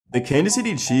The Kansas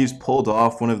City Chiefs pulled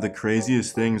off one of the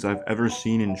craziest things I've ever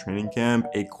seen in training camp,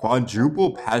 a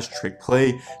quadruple pass trick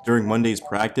play during Monday's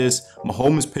practice.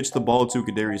 Mahomes pitched the ball to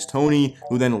Kadarius Toney,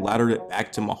 who then laddered it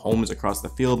back to Mahomes across the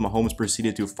field. Mahomes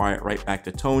proceeded to fire it right back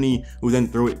to Toney, who then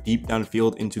threw it deep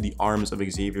downfield into the arms of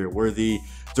Xavier Worthy.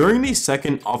 During the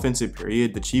second offensive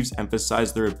period, the Chiefs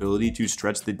emphasized their ability to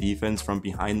stretch the defense from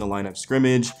behind the line of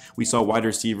scrimmage. We saw wide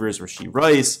receivers Rashee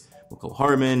Rice, Michael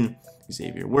Harmon,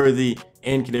 Xavier Worthy,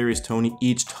 and Kadarius Toney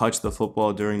each touched the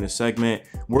football during the segment.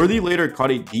 Worthy later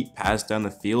caught a deep pass down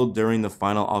the field during the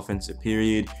final offensive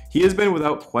period. He has been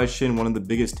without question one of the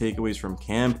biggest takeaways from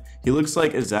camp. He looks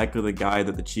like exactly the guy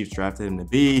that the Chiefs drafted him to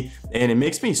be, and it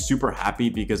makes me super happy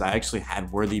because I actually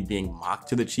had Worthy being mocked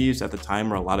to the Chiefs at the time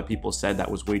where a lot of people said that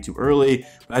was way too early,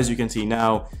 but as you can see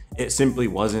now, it simply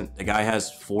wasn't. The guy has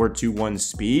 4.21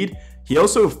 speed. He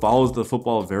also follows the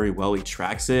football very well. He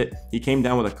tracks it. He came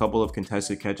down with a couple of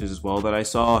contested catches as well that I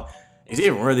saw.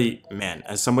 Xavier Worthy, man,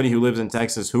 as somebody who lives in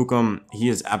Texas, Hook'em, he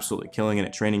is absolutely killing it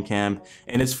at training camp.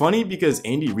 And it's funny because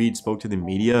Andy Reid spoke to the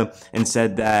media and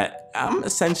said that I'm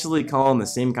essentially calling the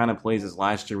same kind of plays as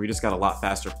last year. We just got a lot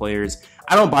faster players.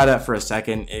 I don't buy that for a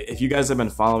second. If you guys have been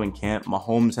following camp,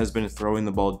 Mahomes has been throwing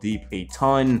the ball deep a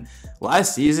ton.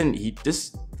 Last season, he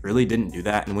just really didn't do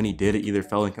that, and when he did, it either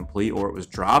fell incomplete or it was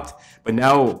dropped. But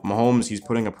now Mahomes, he's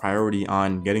putting a priority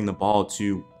on getting the ball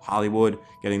to Hollywood,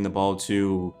 getting the ball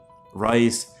to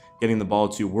Rice, getting the ball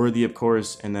to Worthy, of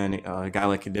course, and then a guy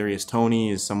like Kadarius Toney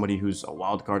is somebody who's a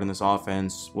wild card in this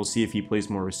offense. We'll see if he plays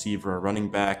more receiver or running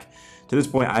back. To this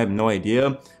point, I have no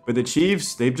idea, but the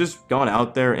Chiefs, they've just gone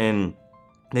out there and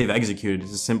they've executed.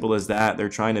 It's as simple as that. They're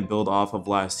trying to build off of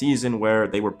last season where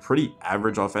they were pretty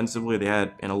average offensively. They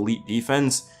had an elite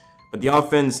defense, but the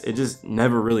offense, it just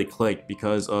never really clicked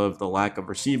because of the lack of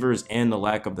receivers and the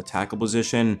lack of the tackle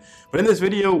position. But in this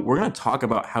video, we're going to talk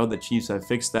about how the Chiefs have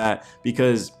fixed that,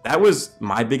 because that was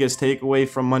my biggest takeaway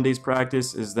from Monday's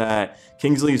practice, is that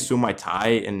Kingsley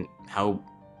Sumatai and how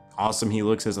awesome he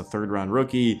looks as a third-round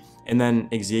rookie, and then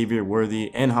Xavier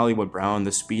Worthy and Hollywood Brown,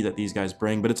 the speed that these guys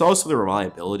bring, but it's also the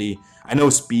reliability. I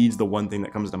know speed's the one thing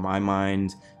that comes to my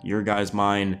mind, your guys'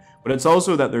 mind, but it's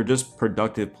also that they're just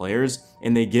productive players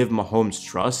and they give Mahomes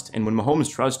trust. And when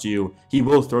Mahomes trusts you, he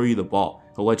will throw you the ball.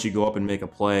 He'll let you go up and make a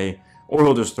play, or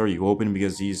he'll just throw you open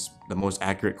because he's the most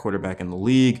accurate quarterback in the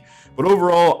league. But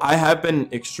overall, I have been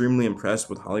extremely impressed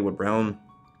with Hollywood Brown.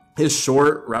 His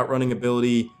short route running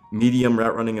ability, medium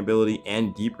route running ability,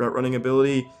 and deep route running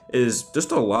ability is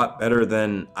just a lot better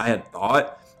than I had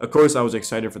thought. Of course, I was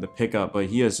excited for the pickup, but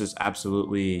he has just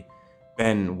absolutely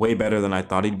been way better than I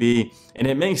thought he'd be. And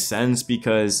it makes sense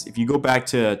because if you go back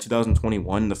to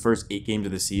 2021, the first 8 games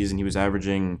of the season, he was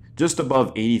averaging just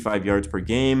above 85 yards per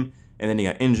game, and then he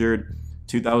got injured.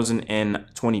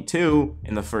 2022,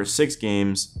 in the first 6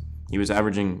 games, he was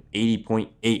averaging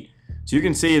 80.8. So you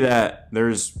can see that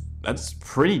that's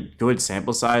pretty good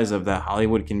sample size of that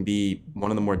Hollywood can be one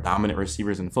of the more dominant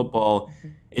receivers in football.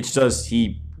 It's just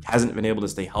he hasn't been able to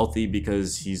stay healthy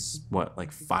because he's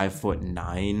like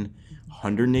 5'9",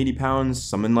 180 pounds,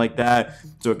 something like that.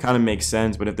 So it kind of makes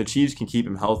sense. But if the Chiefs can keep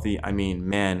him healthy, I mean,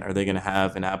 man, are they going to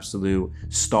have an absolute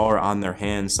star on their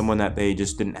hands, someone that they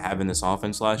just didn't have in this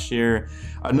offense last year.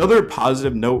 Another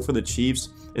positive note for the Chiefs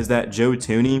is that Joe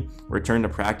Thuney returned to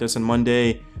practice on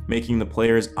Monday, making the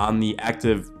players on the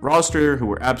active roster who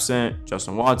were absent: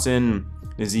 Justin Watson,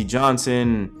 Nazee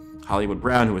Johnson, Hollywood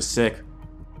Brown, who was sick,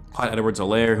 Clyde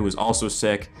Edwards-Helaire, who was also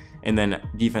sick, and then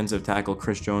defensive tackle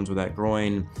Chris Jones with that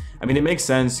groin. I mean, it makes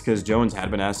sense because Jones had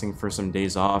been asking for some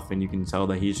days off, and you can tell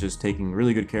that he's just taking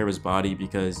really good care of his body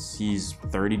because he's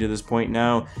 30 to this point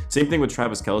now. Same thing with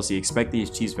Travis Kelce. Expect these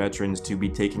Chiefs veterans to be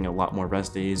taking a lot more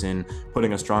rest days and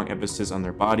putting a strong emphasis on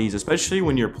their bodies, especially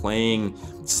when you're playing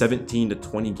 17 to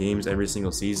 20 games every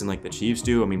single season like the Chiefs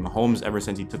do. I mean, Mahomes, ever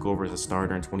since he took over as a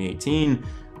starter in 2018,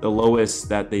 the lowest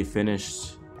that they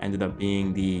finished ended up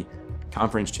being the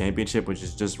conference championship, which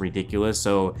is just ridiculous.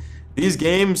 So these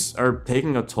games are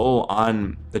taking a toll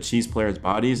on the Chiefs players'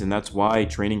 bodies, and that's why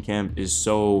training camp is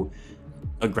so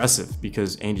aggressive,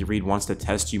 because Andy Reid wants to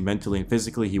test you mentally and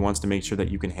physically. He wants to make sure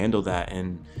that you can handle that,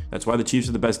 and that's why the Chiefs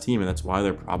are the best team, and that's why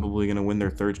they're probably going to win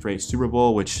their 3rd straight Super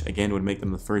Bowl, which again would make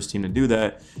them the first team to do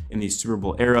that in the Super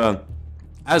Bowl era.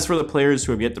 As for the players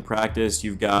who have yet to practice,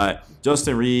 you've got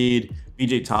Justin Reed,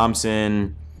 BJ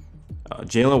Thompson,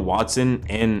 Jalen Watson,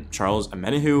 and Charles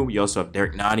Omenihu. You also have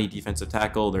Derek Nottie, defensive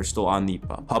tackle. They're still on the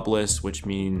PUP list, which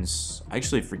means, I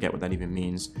actually forget what that even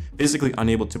means. Physically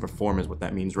unable to perform is what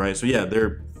that means, right? So yeah,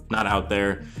 they're not out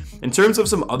there. In terms of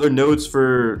some other notes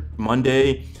for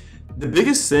Monday, the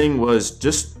biggest thing was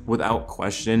just without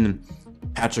question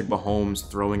Patrick Mahomes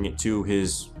throwing it to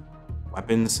his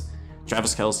weapons.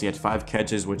 Travis Kelce had 5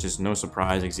 catches, which is no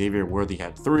surprise. Xavier Worthy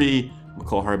had 3.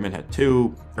 McCole Hardman had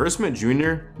 2. Irv Smith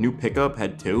Jr., new pickup,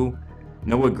 had 2.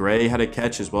 Noah Gray had a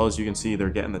catch as well. As you can see, they're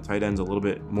getting the tight ends a little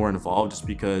bit more involved just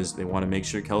because they want to make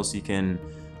sure Kelce can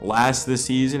last this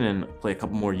season and play a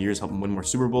couple more years, help him win more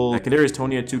Super Bowls. Kadarius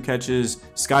Toney had 2 catches.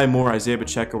 Sky Moore, Isaiah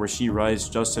Pacheco, Rashee Rice,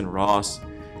 Justin Ross,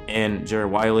 and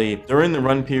Jared Wiley. During the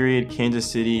run period, Kansas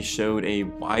City showed a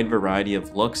wide variety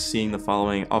of looks, seeing the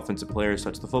following offensive players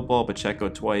touch the football: Pacheco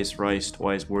twice, Rice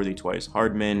twice, Worthy twice,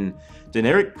 Hardman,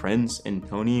 Deneric Prince, and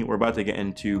Toney. We're about to get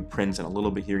into Prince in a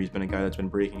little bit here. He's been a guy that's been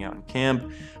breaking out in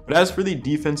camp. But as for the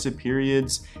defensive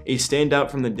periods, a standout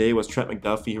from the day was Trent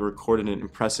McDuffie, who recorded an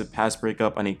impressive pass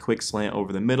breakup on a quick slant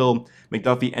over the middle.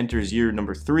 McDuffie enters year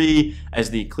number 3 as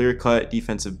the clear-cut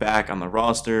defensive back on the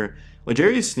roster.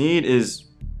 L'Jarius Sneed is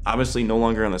obviously no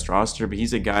longer on this roster, but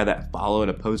he's a guy that followed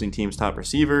opposing teams' top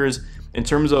receivers. In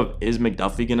terms of, is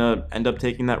McDuffie going to end up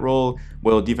taking that role?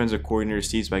 Well, defensive coordinator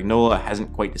Steve Spagnuolo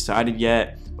hasn't quite decided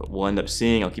yet, but we'll end up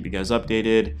seeing. I'll keep you guys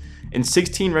updated. In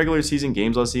 16 regular season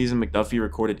games last season, McDuffie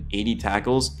recorded 80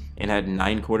 tackles and had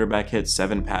 9 quarterback hits,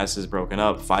 7 passes broken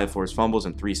up, 5 forced fumbles,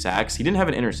 and 3 sacks. He didn't have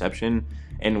an interception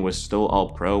and was still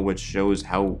all-pro, which shows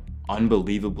how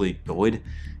unbelievably good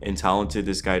and talented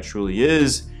this guy truly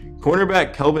is.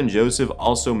 Cornerback Kelvin Joseph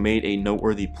also made a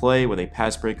noteworthy play with a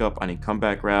pass breakup on a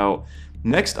comeback route.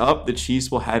 Next up, the Chiefs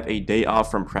will have a day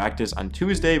off from practice on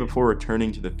Tuesday before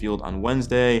returning to the field on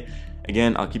Wednesday.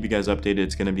 Again, I'll keep you guys updated.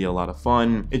 It's going to be a lot of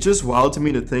fun. It's just wild to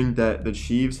me to think that the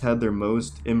Chiefs had their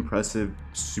most impressive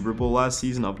Super Bowl last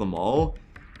season of them all.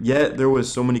 Yet there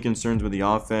was so many concerns with the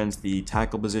offense, the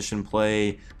tackle position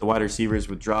play, the wide receivers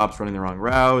with drops, running the wrong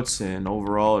routes, and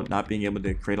overall not being able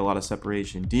to create a lot of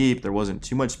separation deep. There wasn't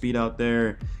too much speed out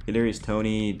there. Kadarius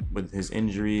Toney, with his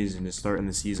injuries and his start in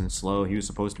the season slow, he was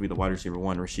supposed to be the wide receiver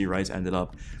 1. Rashee Rice ended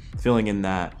up filling in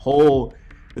that hole.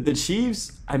 But the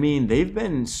Chiefs, I mean, they've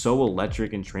been so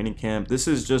electric in training camp. This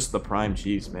is just the prime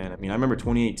Chiefs, man. I mean, I remember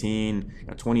 2018,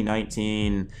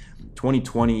 2019,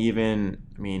 2020 even.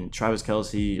 I mean, Travis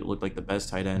Kelce looked like the best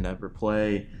tight end to ever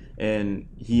play. And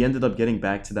he ended up getting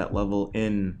back to that level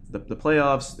in the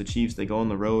playoffs. The Chiefs, they go on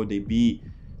the road. They beat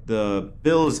the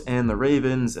Bills and the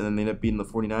Ravens, and then they end up beating the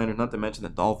 49ers. Not to mention the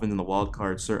Dolphins in the wild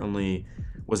card certainly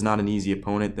was not an easy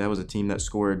opponent. That was a team that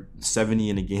scored 70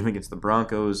 in a game against the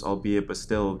Broncos, albeit, but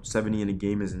still 70 in a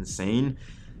game is insane.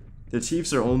 The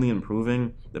Chiefs are only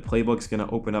improving. The playbook's going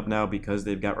to open up now because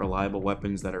they've got reliable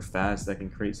weapons that are fast, that can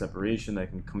create separation, that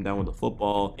can come down with the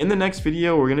football. In the next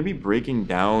video, we're going to be breaking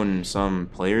down some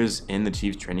players in the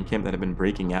Chiefs training camp that have been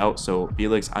breaking out. So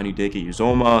Felix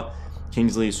Anudike-Uzomah,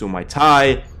 Kingsley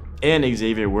Suamaitai, and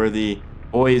Xavier Worthy.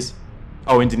 Boys,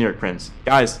 and Deneric Prince.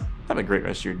 Guys, have a great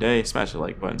rest of your day. Smash the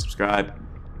like button, subscribe.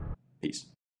 Peace.